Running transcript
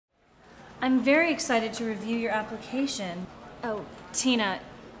I'm very excited to review your application. Oh, Tina,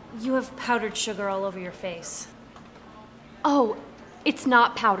 you have powdered sugar all over your face. Oh, it's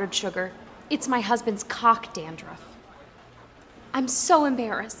not powdered sugar. It's my husband's cock dandruff. I'm so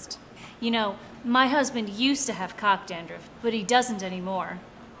embarrassed. You know, my husband used to have cock dandruff, but he doesn't anymore.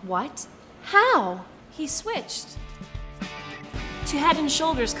 What? How? He switched to Head and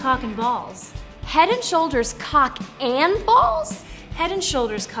Shoulders Cock and Balls. Head and Shoulders cock and balls? Head and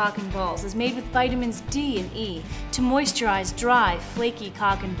Shoulders Cock and Balls is made with vitamins D and E to moisturize dry, flaky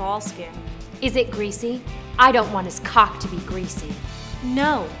cock and ball skin. Is it greasy? I don't want his cock to be greasy.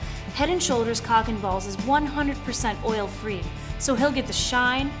 No, Head and Shoulders Cock and Balls is 100% oil-free, so he'll get the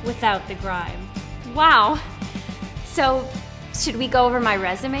shine without the grime. Wow. So, should we go over my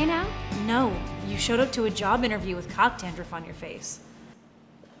resume now? No, you showed up to a job interview with cock dandruff on your face.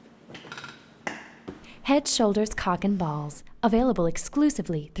 Head, Shoulders, Cock and Balls. Available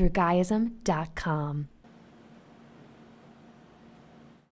exclusively through Guyism.com.